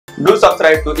Do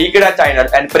subscribe to Ekeeda channel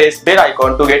and press bell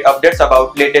icon to get updates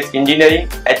about latest engineering,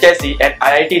 HSC and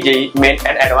IIT JEE main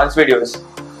and advanced videos.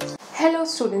 Hello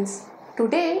students,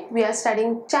 today we are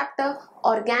studying chapter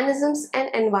Organisms and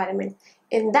Environment.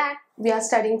 In that we are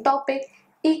studying topic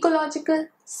Ecological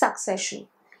Succession.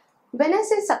 When I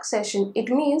say succession, it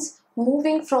means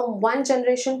moving from one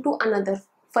generation to another.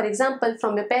 For example,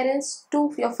 from your parents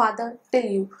to your father till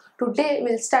you. Today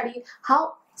we'll study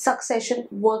how succession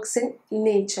works in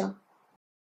nature.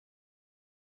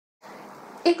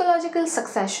 Ecological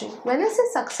succession. When I say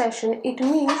succession, it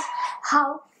means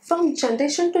how from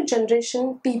generation to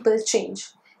generation people change.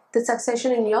 The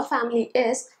succession in your family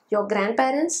is your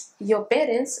grandparents, your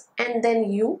parents, and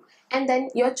then you, and then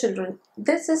your children.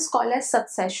 This is called as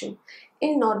succession.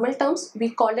 In normal terms, we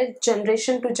call it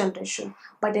generation to generation,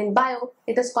 but in bio,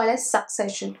 it is called as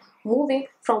succession, moving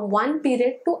from one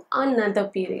period to another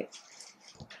period.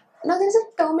 Now there is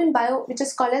a term in bio which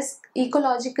is called as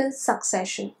ecological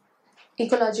succession.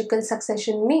 Ecological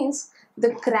succession means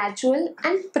the gradual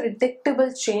and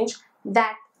predictable change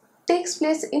that takes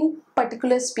place in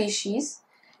particular species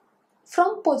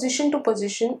from position to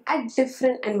position at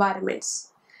different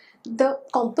environments. The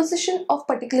composition of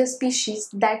particular species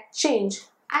that change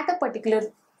at a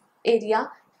particular area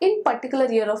in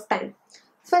particular year of time.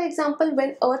 For example,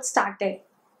 when Earth started,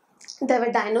 there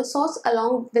were dinosaurs,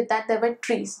 along with that there were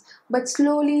trees, but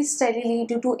slowly, steadily,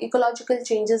 due to ecological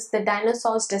changes, the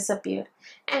dinosaurs disappeared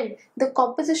and the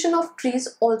composition of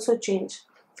trees also changed.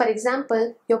 For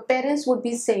example, your parents would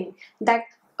be saying that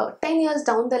 10 years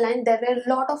down the line there were a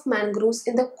lot of mangroves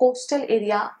in the coastal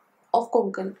area of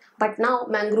Konkan, but now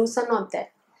mangroves are not there.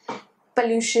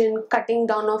 Pollution, cutting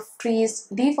down of trees,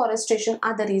 deforestation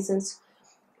are the reasons.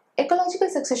 Ecological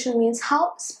succession means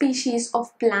how species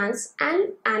of plants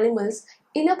and animals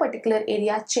in a particular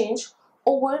area change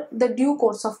over the due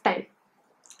course of time.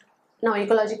 Now,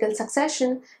 ecological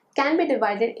succession can be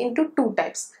divided into two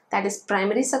types, that is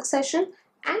primary succession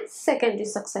and secondary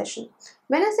succession.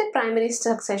 When I say primary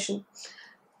succession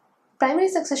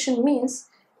means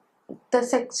the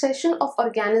succession of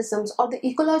organisms or the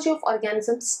ecology of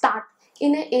organisms start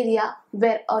in an area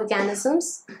where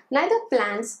organisms, neither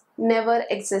plants, never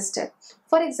existed.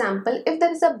 For example, if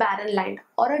there is a barren land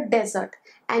or a desert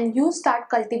and you start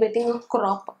cultivating a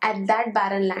crop at that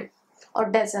barren land or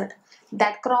desert,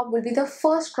 that crop will be the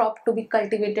first crop to be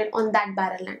cultivated on that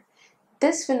barren land.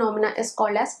 This phenomena is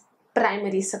called as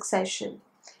primary succession.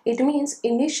 It means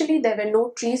initially there were no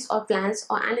trees or plants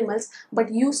or animals,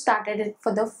 but you started it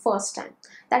for the first time.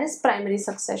 That is primary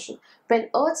succession. When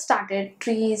Earth started,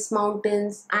 trees,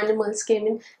 mountains, animals came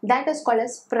in. That is called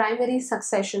as primary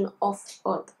succession of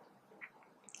Earth.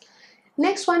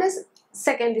 Next one is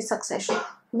secondary succession.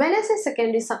 When I say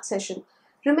secondary succession,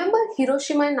 remember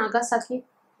Hiroshima and Nagasaki?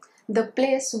 The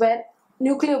place where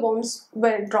nuclear bombs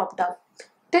were dropped down.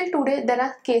 Till today, there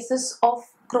are cases of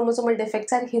chromosomal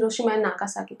defects at Hiroshima and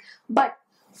Nagasaki. But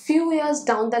few years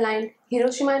down the line,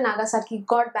 Hiroshima and Nagasaki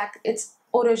got back its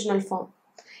original form.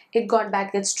 It got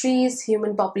back its trees,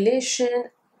 human population,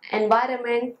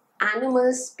 environment,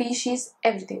 animals, species,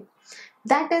 everything.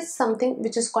 That is something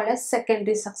which is called as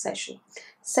secondary succession.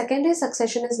 Secondary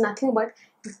succession is nothing but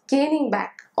gaining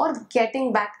back or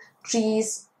getting back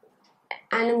trees,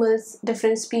 animals,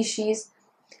 different species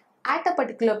at a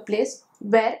particular place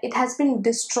where it has been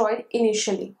destroyed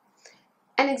initially.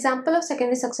 An example of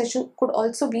secondary succession could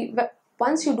also be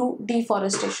once you do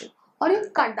deforestation or you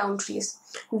cut down trees.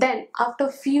 Then after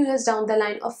a few years down the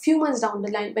line or few months down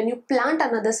the line, when you plant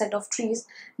another set of trees,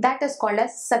 that is called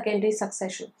as secondary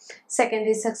succession.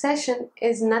 Secondary succession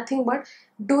is nothing but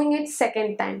doing it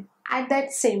second time at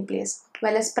that same place,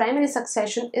 whereas primary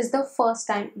succession is the first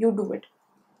time you do it.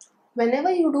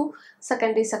 Whenever you do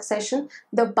secondary succession,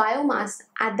 the biomass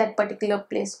at that particular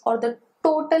place or the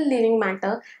total living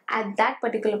matter at that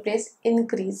particular place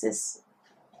increases.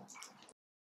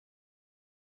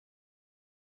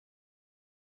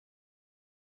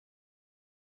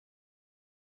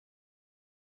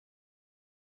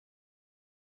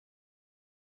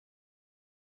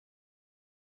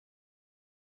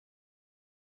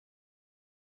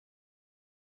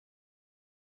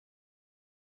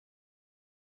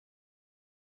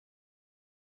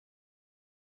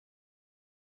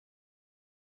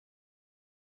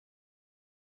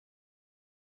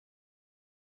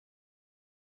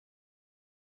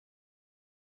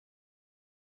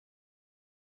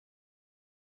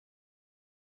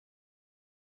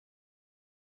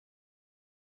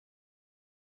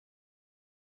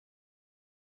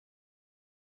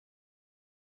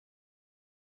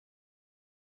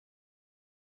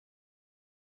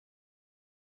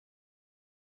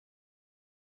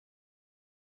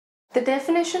 The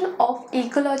definition of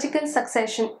ecological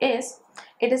succession is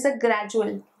it is a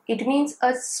gradual, it means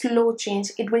a slow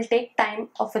change, it will take time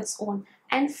of its own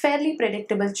and fairly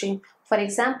predictable change. For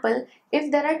example, if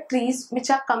there are trees which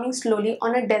are coming slowly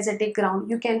on a desertic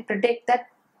ground, you can predict that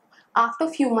after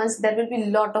few months there will be a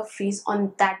lot of trees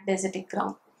on that desertic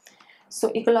ground.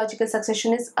 So ecological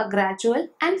succession is a gradual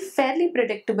and fairly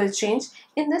predictable change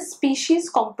in the species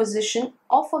composition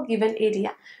of a given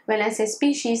area. When I say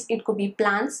species, it could be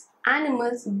plants,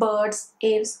 animals, birds,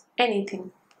 aves,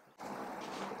 anything.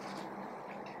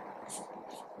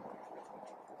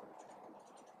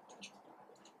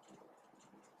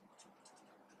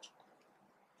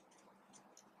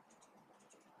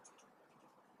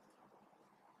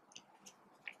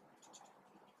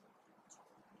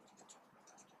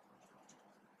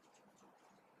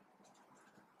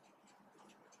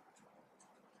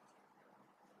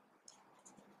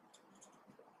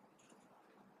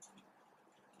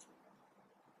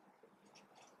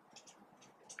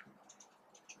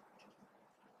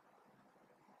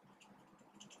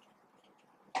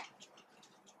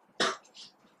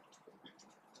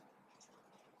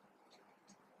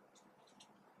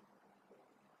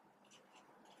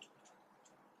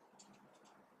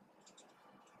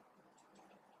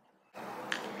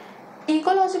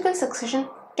 Ecological succession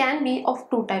can be of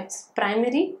two types: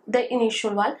 primary, the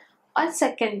initial one, or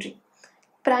secondary.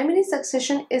 Primary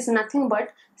succession is nothing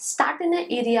but start in an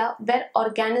area where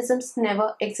organisms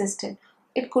never existed.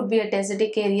 It could be a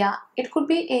desertic area, it could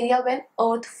be an area when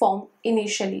earth formed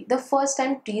initially, the first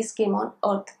time trees came on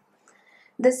earth.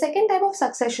 The second type of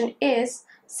succession is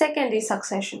secondary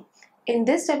succession. In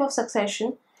this type of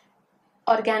succession,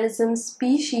 organisms,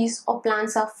 species, or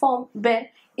plants are formed where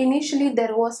initially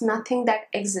there was nothing that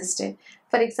existed.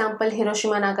 For example,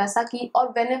 Hiroshima, Nagasaki,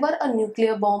 or whenever a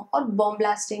nuclear bomb or bomb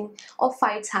blasting or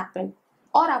fights happen,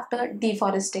 or after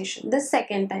deforestation, the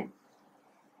second time.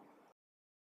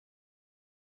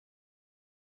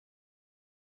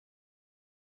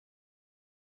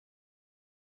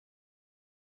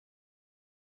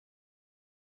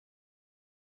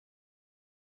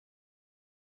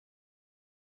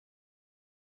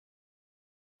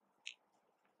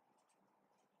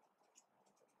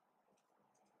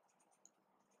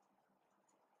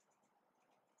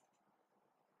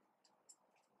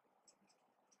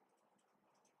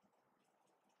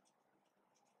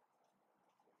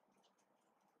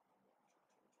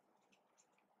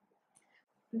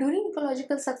 During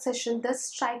ecological succession, the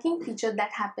striking feature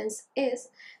that happens is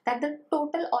that the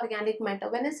total organic matter,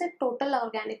 when I say total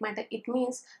organic matter, it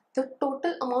means the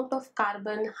total amount of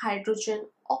carbon, hydrogen,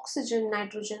 oxygen,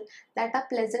 nitrogen that are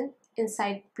present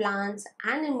inside plants,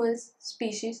 animals,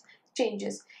 species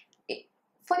changes.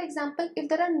 For example, if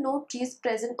there are no trees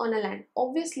present on a land,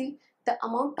 obviously the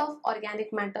amount of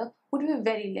organic matter would be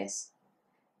very less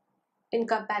in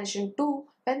comparison to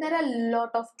when there are a lot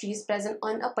of trees present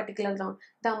on a particular ground.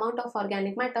 The amount of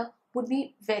organic matter would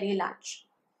be very large.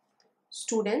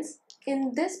 Students,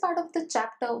 in this part of the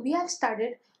chapter we have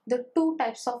studied the two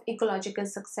types of ecological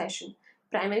succession: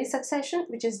 primary succession,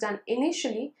 which is done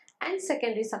initially, and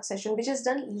secondary succession, which is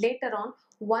done later on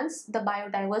once the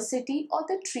biodiversity or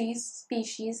the trees,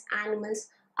 species, animals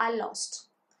are lost.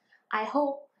 I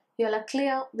hope you all are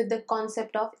clear with the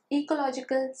concept of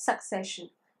ecological succession.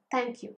 Thank you.